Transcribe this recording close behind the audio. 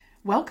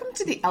Welcome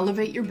to the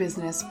Elevate Your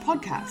Business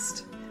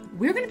podcast.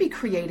 We're going to be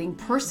creating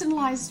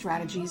personalized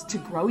strategies to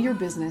grow your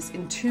business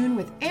in tune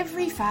with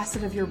every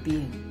facet of your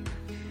being.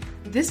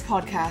 This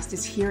podcast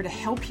is here to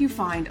help you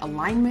find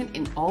alignment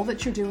in all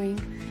that you're doing,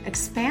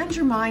 expand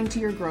your mind to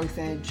your growth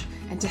edge,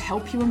 and to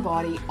help you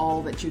embody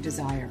all that you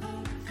desire.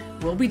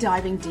 We'll be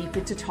diving deep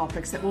into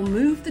topics that will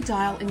move the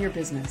dial in your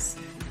business,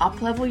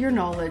 up-level your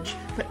knowledge,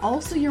 but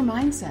also your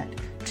mindset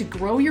to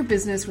grow your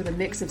business with a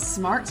mix of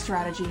smart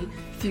strategy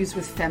fused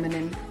with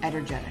feminine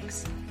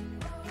energetics.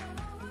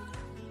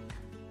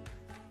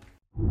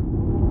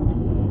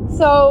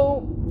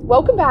 So,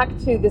 welcome back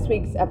to this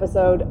week's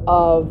episode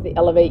of the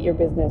Elevate Your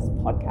Business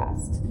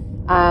podcast.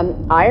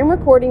 I am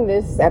recording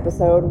this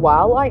episode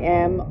while I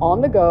am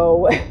on the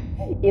go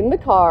in the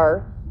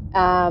car,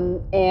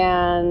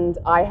 and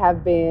I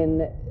have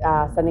been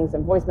sending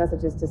some voice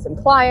messages to some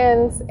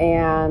clients,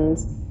 and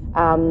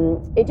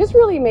it just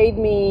really made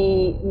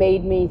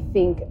me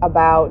think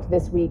about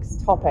this week's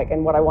topic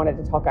and what I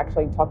wanted to talk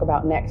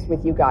about next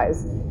with you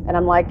guys. And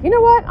I'm like, you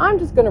know what? I'm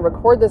just going to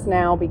record this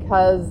now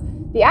because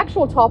the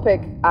actual topic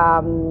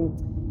kind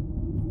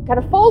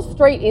of falls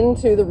straight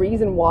into the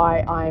reason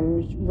why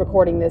I'm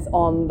recording this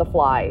on the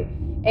fly.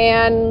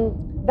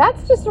 And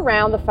that's just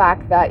around the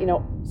fact that,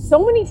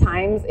 so many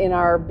times in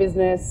our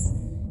business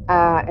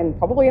and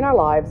probably in our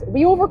lives,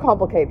 we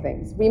overcomplicate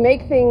things. We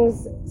make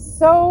things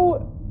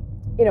so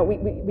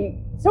we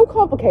so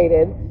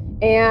complicated,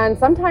 and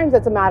sometimes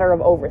it's a matter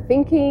of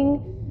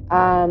overthinking,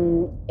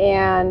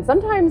 and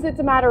sometimes it's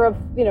a matter of,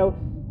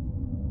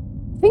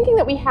 thinking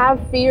that we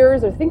have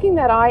fears, or thinking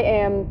that I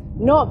am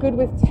not good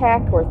with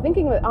tech, or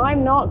thinking that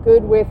I'm not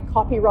good with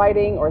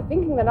copywriting, or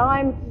thinking that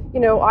I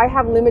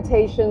have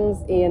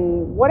limitations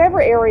in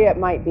whatever area it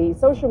might be,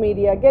 social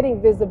media, getting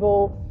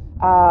visible,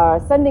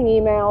 sending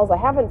emails. I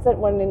haven't sent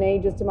one in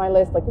ages to my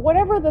list, like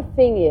whatever the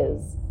thing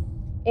is.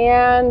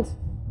 And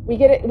we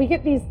get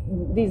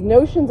these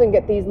notions and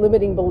get these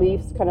limiting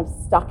beliefs kind of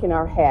stuck in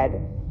our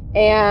head,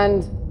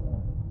 and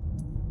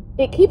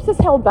it keeps us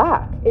held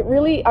back. It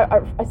really,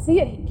 I see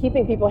it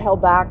keeping people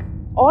held back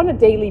on a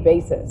daily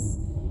basis.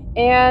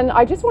 And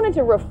I just wanted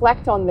to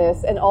reflect on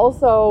this and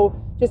also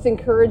just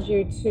encourage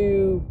you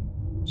to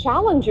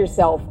challenge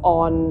yourself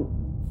on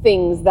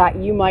things that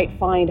you might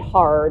find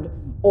hard,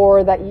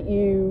 or that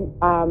you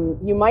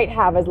might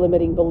have as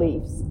limiting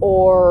beliefs,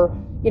 or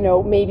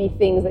maybe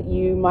things that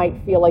you might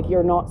feel like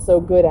you're not so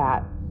good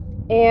at,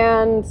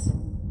 and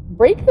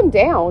break them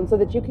down so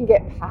that you can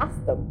get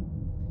past them.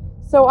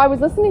 So I was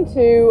listening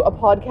to a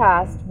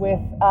podcast with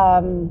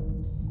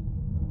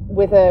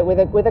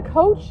a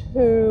coach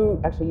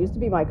who actually used to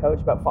be my coach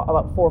about 4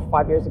 or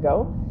 5 years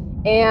ago,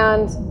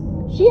 and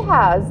she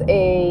has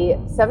a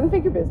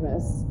 7-figure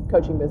business,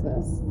 coaching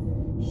business.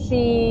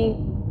 She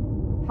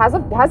has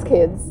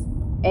kids,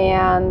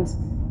 and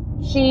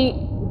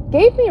she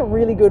gave me a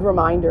really good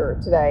reminder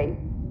today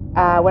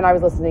when I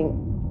was listening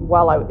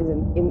while I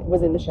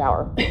was in the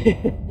shower.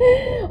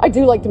 I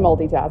do like to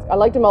multitask. I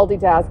like to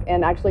multitask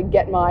and actually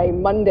get my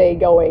Monday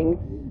going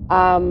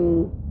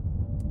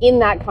in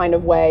that kind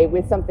of way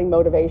with something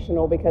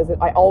motivational, because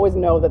I always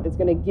know that it's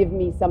going to give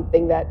me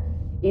something that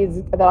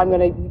I'm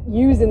going to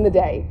use in the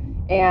day.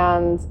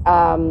 And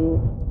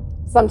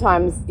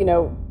sometimes,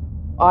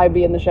 I'd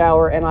be in the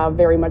shower and I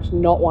very much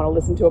not want to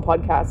listen to a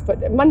podcast,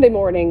 but Monday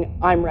morning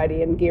I'm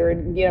ready and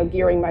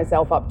gearing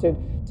myself up to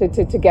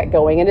get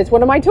going. And it's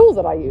one of my tools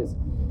that I use.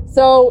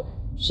 So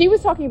she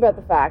was talking about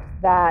the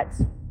fact that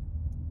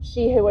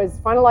she was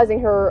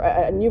finalizing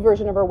a new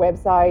version of her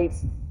website,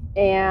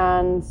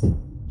 and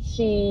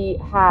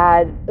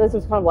this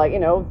was kind of like,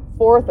 4th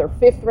or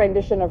 5th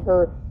rendition of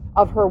her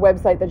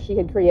website that she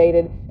had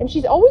created. And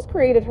she's always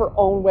created her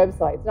own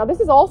websites. Now, this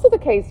is also the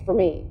case for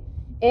me.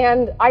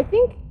 And I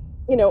think,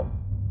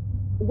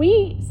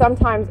 we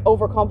sometimes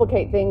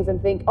overcomplicate things and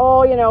think,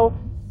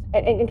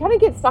 and kind of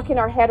get stuck in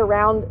our head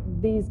around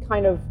these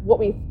kind of what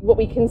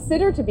we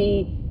consider to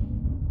be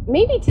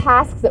maybe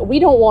tasks that we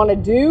don't want to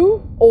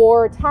do,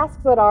 or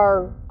tasks that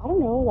are, I don't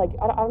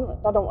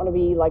want to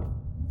be like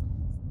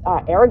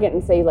arrogant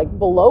and say like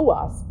below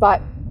us, but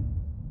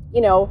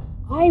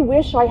I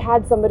wish I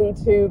had somebody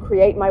to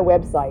create my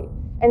website.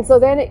 And so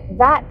then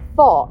that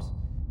thought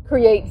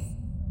creates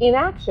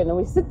inaction, and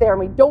we sit there and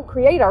we don't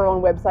create our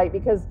own website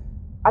because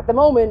at the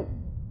moment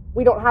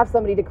we don't have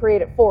somebody to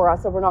create it for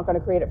us, so we're not going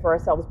to create it for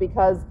ourselves,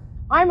 because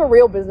I'm a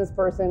real business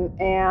person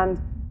and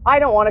I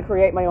don't want to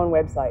create my own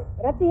website.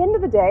 But at the end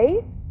of the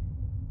day,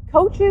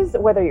 coaches,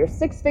 whether you're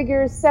 6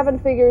 figures, 7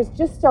 figures,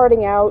 just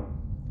starting out,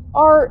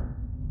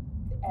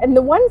 and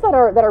the ones that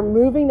are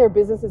moving their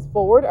businesses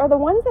forward are the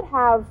ones that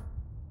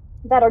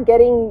are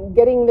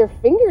getting their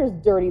fingers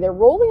dirty. They're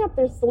rolling up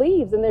their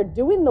sleeves and they're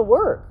doing the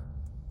work,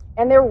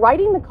 and they're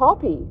writing the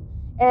copy.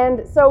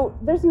 And so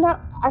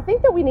I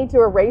think that we need to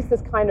erase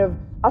this kind of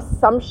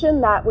assumption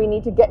that we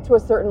need to get to a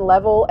certain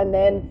level and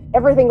then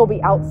everything will be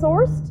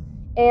outsourced,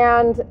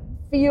 and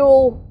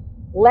feel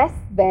less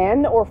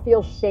than, or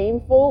feel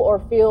shameful, or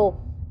feel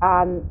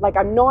like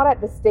I'm not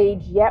at the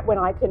stage yet when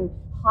I can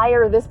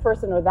hire this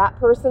person or that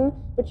person.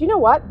 But you know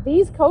what?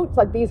 These coaches,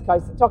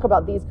 talk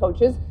about these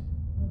coaches,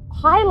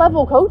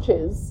 high-level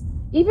coaches,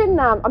 even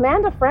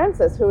Amanda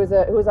Francis, who is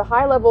a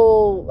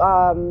high-level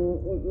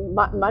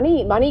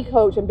money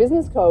coach and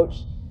business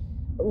coach,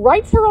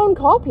 writes her own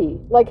copy.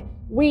 Like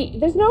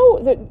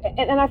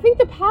and I think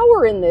the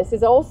power in this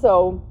is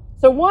also,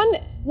 so one,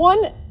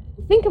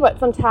 think about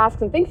some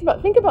tasks and think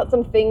about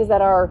some things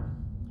that are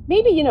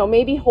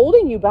maybe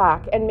holding you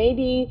back, and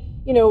maybe,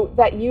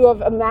 that you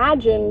have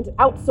imagined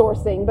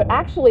outsourcing, but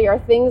actually are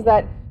things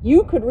that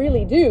you could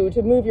really do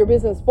to move your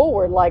business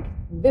forward, like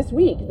this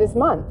week, this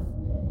month.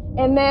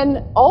 And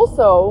then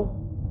also,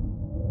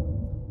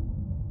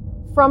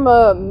 from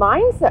a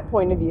mindset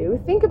point of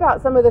view, think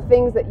about some of the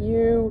things that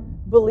you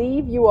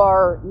believe you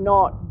are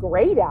not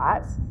great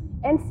at,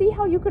 and see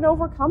how you can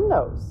overcome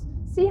those.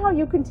 See how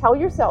you can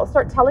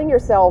start telling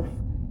yourself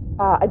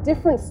a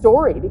different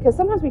story, because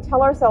sometimes we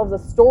tell ourselves a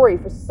story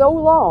for so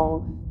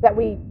long that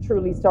we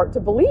truly start to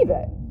believe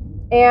it.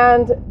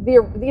 And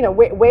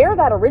where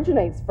that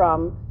originates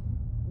from,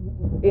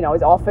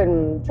 is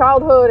often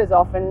childhood, is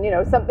often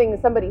something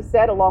that somebody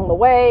said along the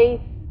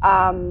way,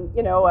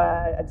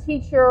 a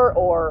teacher,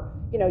 or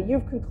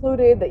you've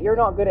concluded that you're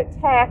not good at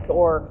tech,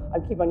 or I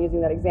keep on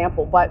using that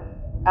example, but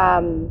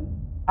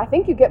I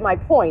think you get my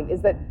point,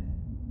 is that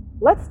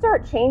let's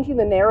start changing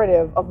the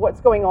narrative of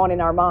what's going on in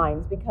our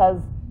minds,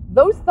 because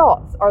those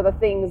thoughts are the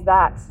things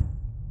that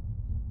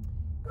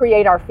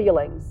create our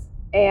feelings.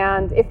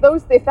 And if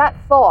that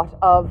thought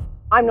of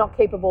I'm not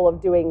capable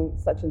of doing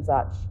such and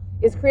such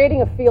is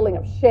creating a feeling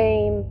of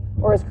shame,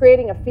 or is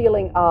creating a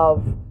feeling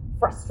of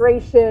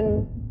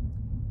frustration,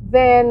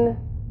 then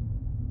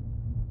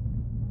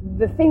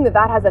the thing that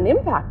has an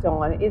impact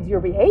on is your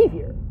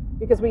behavior,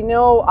 because we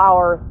know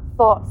our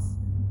thoughts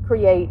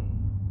create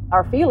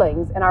our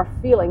feelings, and our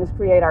feelings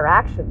create our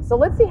actions. So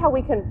let's see how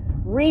we can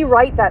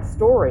rewrite that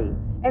story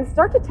and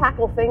start to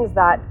tackle things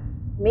that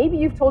maybe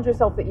you've told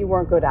yourself that you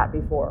weren't good at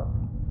before.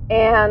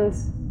 And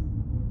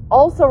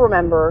also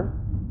remember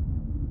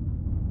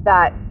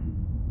that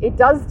it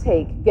does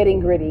take getting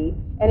gritty,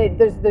 and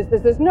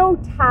there's no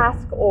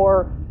task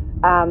or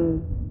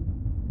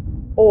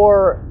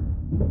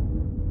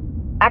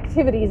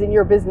activities in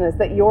your business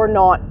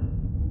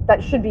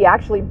that should be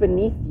actually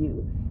beneath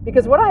you.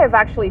 Because what I have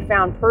actually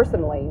found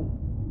personally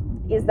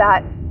is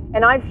that,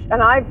 and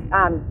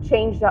I've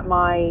changed up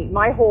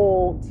my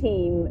whole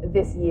team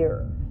this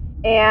year,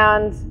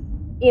 and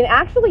in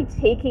actually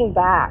taking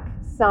back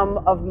some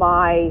of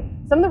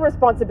the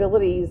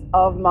responsibilities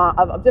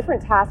of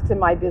different tasks in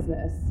my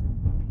business,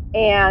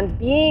 and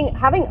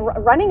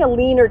running a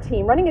leaner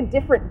team, running a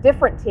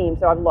different team.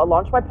 So I've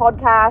launched my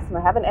podcast, and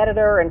I have an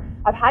editor, and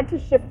I've had to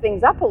shift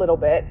things up a little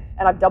bit,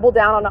 and I've doubled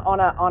down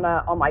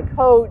on my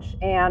coach,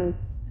 and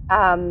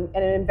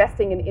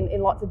investing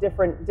in lots of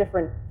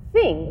different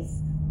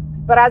things.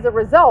 But as a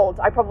result,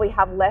 I probably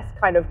have less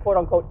kind of quote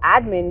unquote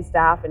admin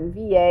staff and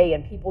VA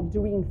and people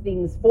doing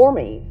things for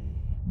me.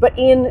 But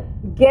in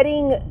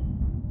getting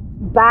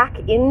back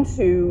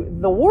into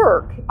the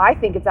work, I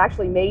think it's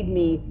actually made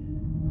me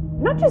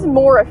not just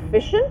more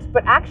efficient,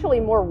 but actually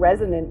more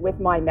resonant with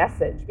my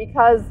message,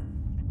 because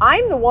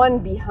I'm the one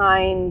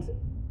behind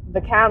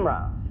the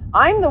camera.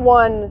 I'm the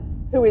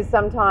one who is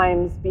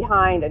sometimes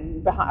behind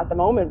at the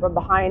moment, but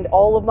behind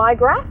all of my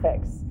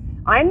graphics.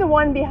 I'm the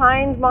one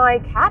behind my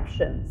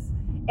captions.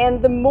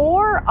 And the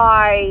more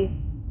I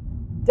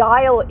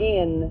dial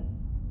in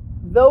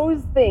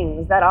those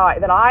things that I,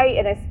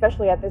 and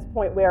especially at this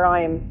point where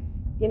I'm,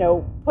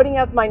 putting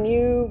up my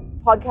new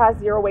podcast,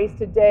 Zero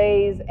Wasted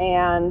Days,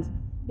 and,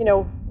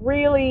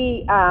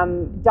 really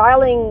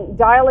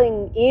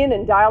dialing in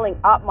and dialing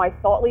up my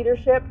thought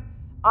leadership,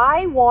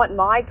 I want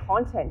my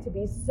content to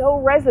be so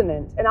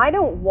resonant, and I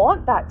don't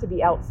want that to be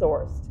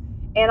outsourced.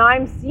 And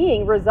I'm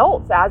seeing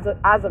results as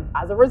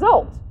a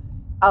result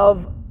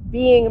of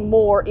being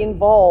more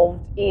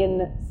involved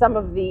in some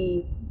of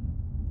the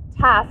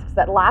tasks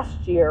that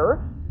last year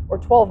or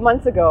 12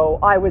 months ago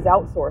I was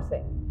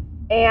outsourcing.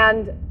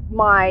 And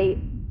my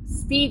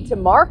speed to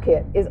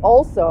market is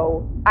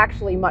also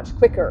actually much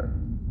quicker.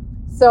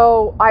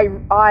 So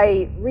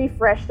I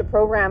refreshed a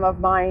program of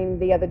mine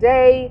the other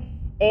day,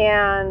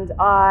 and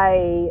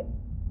I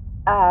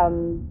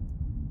in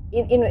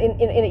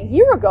a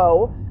year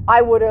ago,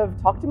 I would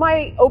have talked to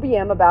my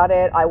OBM about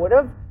it. I would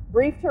have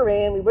briefed her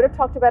in. We would have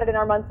talked about it in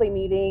our monthly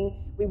meeting.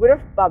 We would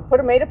have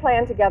made a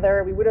plan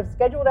together. We would have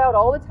scheduled out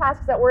all the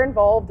tasks that were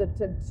involved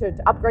to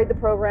upgrade the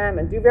program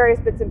and do various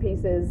bits and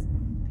pieces.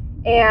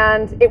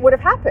 And it would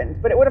have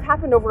happened, but it would have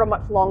happened over a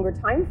much longer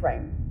time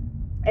frame.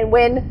 And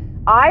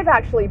when I've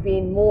actually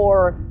been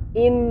more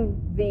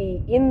in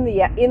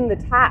the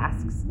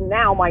tasks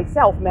now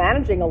myself,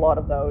 managing a lot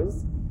of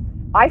those,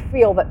 I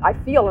feel and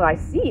I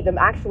see them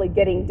actually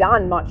getting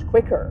done much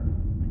quicker.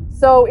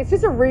 So it's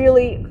just a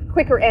really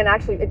quicker and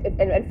actually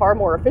and far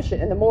more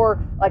efficient. And the more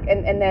and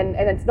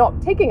it's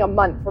not taking a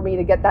month for me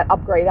to get that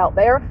upgrade out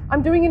there.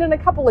 I'm doing it in a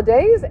couple of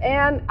days,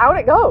 and out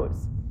it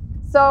goes.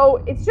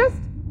 So it's just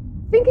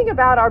thinking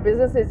about our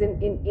businesses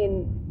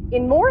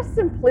in more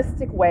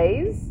simplistic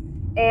ways,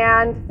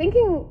 and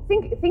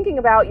thinking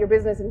about your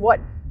business and what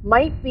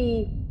might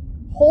be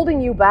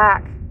holding you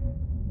back,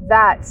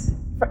 that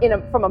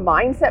from a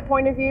mindset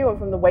point of view and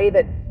from the way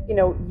that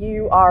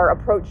you are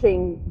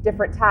approaching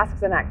different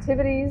tasks and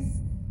activities,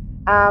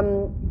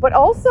 but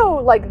also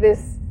like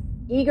this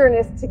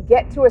eagerness to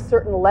get to a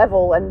certain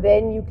level, and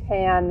then you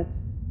can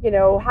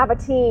have a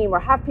team or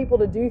have people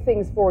to do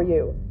things for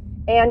you,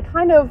 and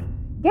kind of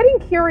getting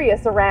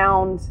curious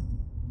around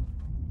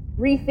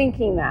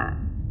rethinking that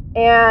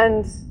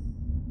and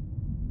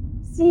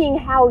seeing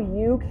how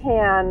you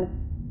can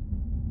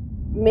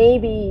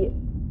maybe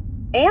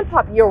amp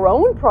up your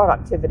own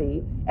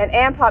productivity and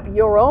amp up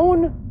your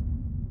own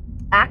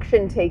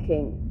action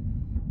taking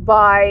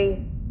by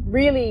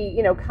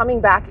really, coming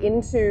back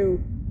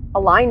into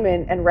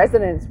alignment and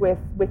resonance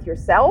with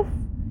yourself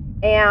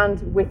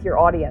and with your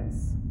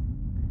audience.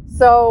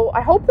 So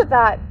I hope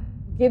that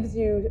gives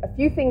you a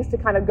few things to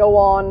kind of go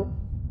on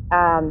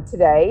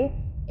today,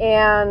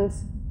 and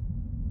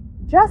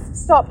just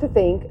stop to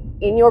think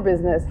in your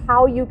business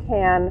how you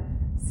can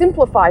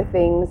simplify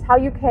things, how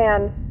you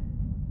can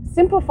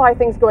simplify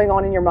things going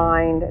on in your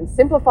mind and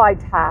simplify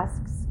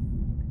tasks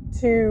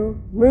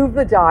to move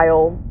the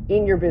dial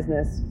in your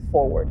business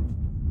forward.